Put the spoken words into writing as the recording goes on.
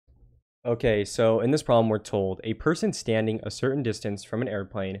Okay, so in this problem, we're told a person standing a certain distance from an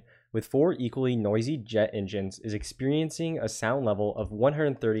airplane with four equally noisy jet engines is experiencing a sound level of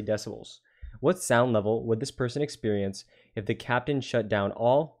 130 decibels. What sound level would this person experience if the captain shut down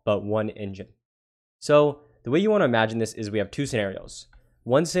all but one engine? So the way you want to imagine this is we have two scenarios.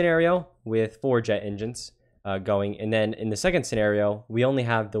 One scenario with four jet engines going, and then in the second scenario, we only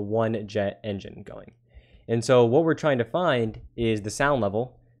have the one jet engine going. And so what we're trying to find is the sound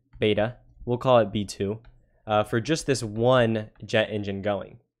level, beta, we'll call it B2, for just this one jet engine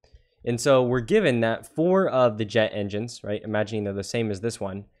going. And so we're given that four of the jet engines, right, imagining they're the same as this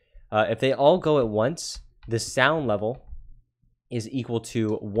one, if they all go at once, the sound level is equal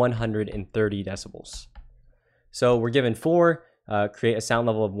to 130 decibels. So we're given four, create a sound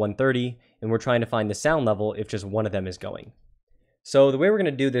level of 130, and we're trying to find the sound level if just one of them is going. So the way we're going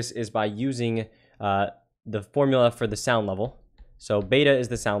to do this is by using the formula for the sound level. So beta is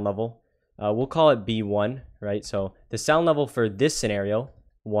the sound level. We'll call it B1, right? So the sound level for this scenario,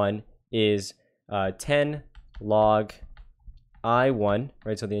 1, is 10 log I1,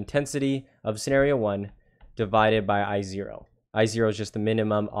 right? So the intensity of scenario 1 divided by I0. I0 is just the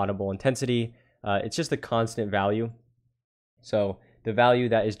minimum audible intensity. It's just a constant value. So the value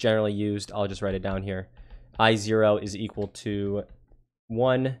that is generally used, I'll just write it down here. I0 is equal to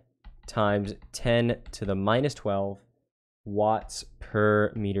 1 times 10 to the minus 12 watts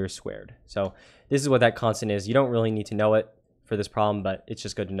per meter squared. So this is what that constant is. You don't really need to know it for this problem, but it's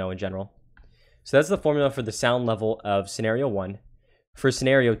just good to know in general. So that's the formula for the sound level of scenario 1. For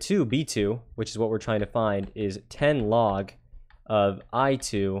scenario 2, B2, which is what we're trying to find, is 10 log of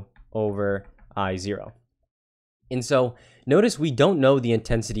I2 over I0. And so notice we don't know the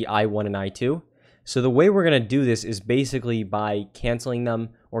intensity I1 and I2. So the way we're going to do this is basically by canceling them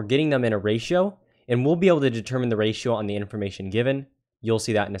or getting them in a ratio, and we'll be able to determine the ratio on the information given. You'll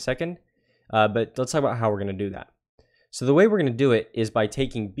see that in a second. But let's talk about how we're going to do that. So the way we're going to do it is by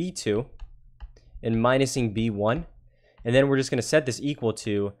taking B2 and minusing B1, and then we're just going to set this equal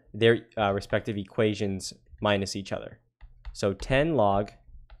to their respective equations minus each other. So 10 log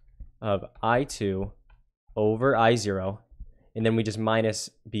of I2 over I0, and then we just minus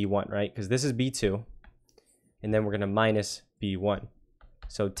B1, right? Because this is B2, and then we're going to minus B1.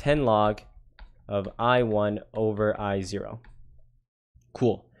 So 10 log of I1 over I0.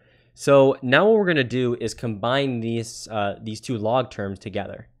 Cool. So now what we're going to do is combine these two log terms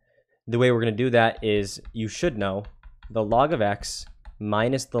together. The way we're going to do that is, you should know, the log of x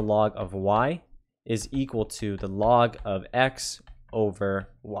minus the log of y is equal to the log of x over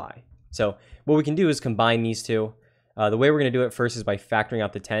y. So what we can do is combine these two. The way we're going to do it first is by factoring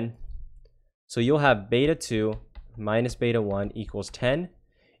out the 10. So you'll have beta 2 minus beta 1 equals 10.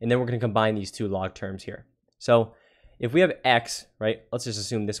 And then we're going to combine these two log terms here. So if we have x, right, let's just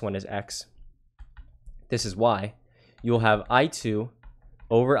assume this one is x. This is y. You'll have I2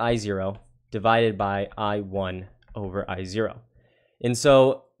 over I0 divided by I1 over I0. And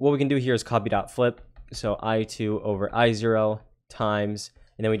so what we can do here is copy dot flip. So I2 over I0 times,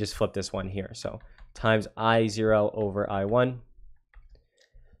 and then we just flip this one here. So times I0 over I1.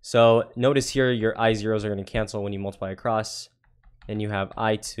 So notice here your I0s are going to cancel when you multiply across, and you have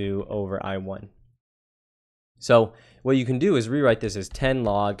I2 over I1. So what you can do is rewrite this as 10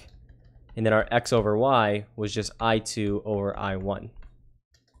 log, and then our x over y was just I2 over I1.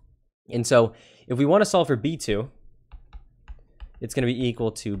 And so if we want to solve for B2, it's going to be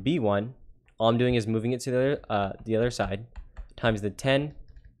equal to B1. All I'm doing is moving it to the other side, times the 10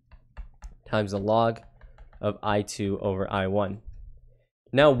 times the log of I2 over I1.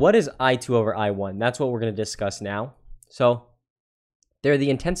 Now, what is I2 over I1? That's what we're going to discuss now. So they're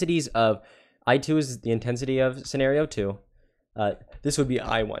the intensities of, I2 is the intensity of scenario 2. This would be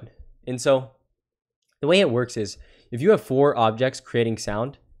I1. And so the way it works is, if you have four objects creating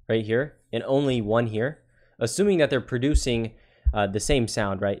sound right here and only one here, assuming that they're producing the same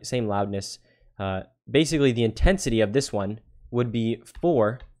sound, right, same loudness, basically the intensity of this one would be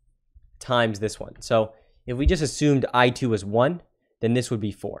 4 times this one. So if we just assumed I2 was 1, then this would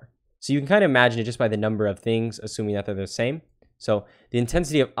be 4. So you can kind of imagine it just by the number of things, assuming that they're the same. So the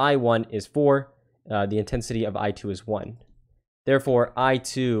intensity of I1 is 4. The intensity of I2 is 1. Therefore,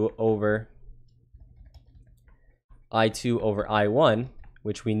 I2 over I1,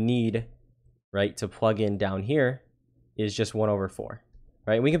 which we need, right, to plug in down here, is just 1 over 4.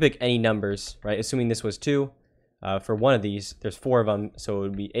 Right? We can pick any numbers, right? Assuming this was 2. For one of these, there's 4 of them, so it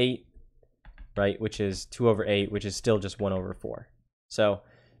would be 8, right? Which is 2 over 8, which is still just 1 over 4. So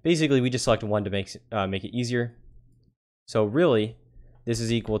basically, we just select 1 to make it easier. So really, this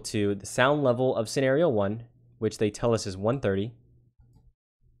is equal to the sound level of scenario 1, which they tell us is 130,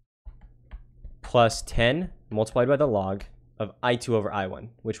 plus 10 multiplied by the log of I2 over I1,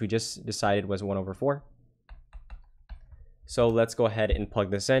 which we just decided was 1 over 4. So let's go ahead and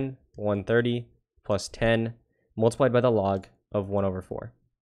plug this in. 130 plus 10 multiplied by the log of 1 over 4.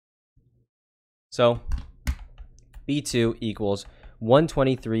 So B2 equals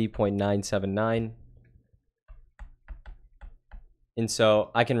 123.979. And so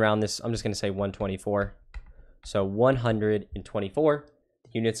I can round this. I'm just going to say 124. So 124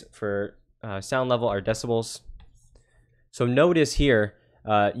 units for sound level are decibels. So notice here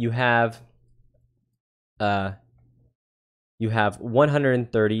you have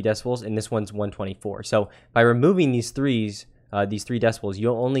 130 decibels, and this one's 124. So by removing these three decibels,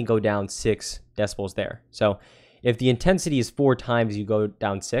 you'll only go down 6 decibels there. So if the intensity is 4 times, you go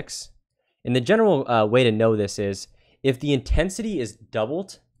down 6. And the general way to know this is if the intensity is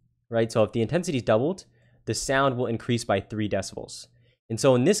doubled, right? So if the intensity is doubled, the sound will increase by 3 decibels. And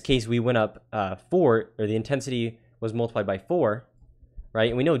so in this case, we went up 4, or the intensity was multiplied by 4, right?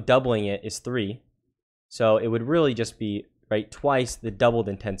 And we know doubling it is 3. So it would really just be, right, twice the doubled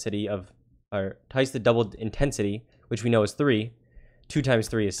intensity, which we know is 3. 2 times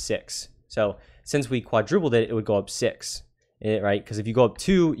 3 is 6. So since we quadrupled it, it would go up 6, right? Because if you go up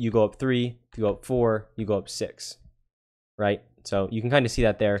 2, you go up 3. If you go up 4, you go up 6, right? So you can kind of see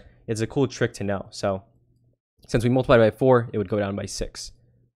that there. It's a cool trick to know. So since we multiplied by 4, it would go down by 6,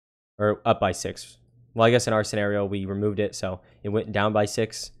 or up by 6. Well, I guess in our scenario, we removed it, so it went down by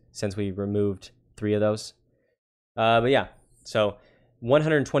 6 since we removed 3 of those. But yeah, so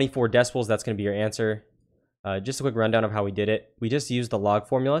 124 decibels, that's going to be your answer. Just a quick rundown of how we did it. We just used the log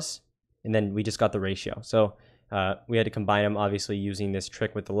formulas, and then we just got the ratio. So we had to combine them, obviously, using this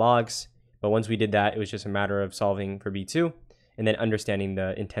trick with the logs. But once we did that, it was just a matter of solving for B2 and then understanding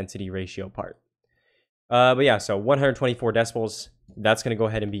the intensity ratio part. But yeah, so 124 decibels, that's going to go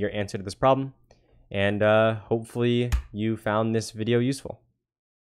ahead and be your answer to this problem. And hopefully you found this video useful.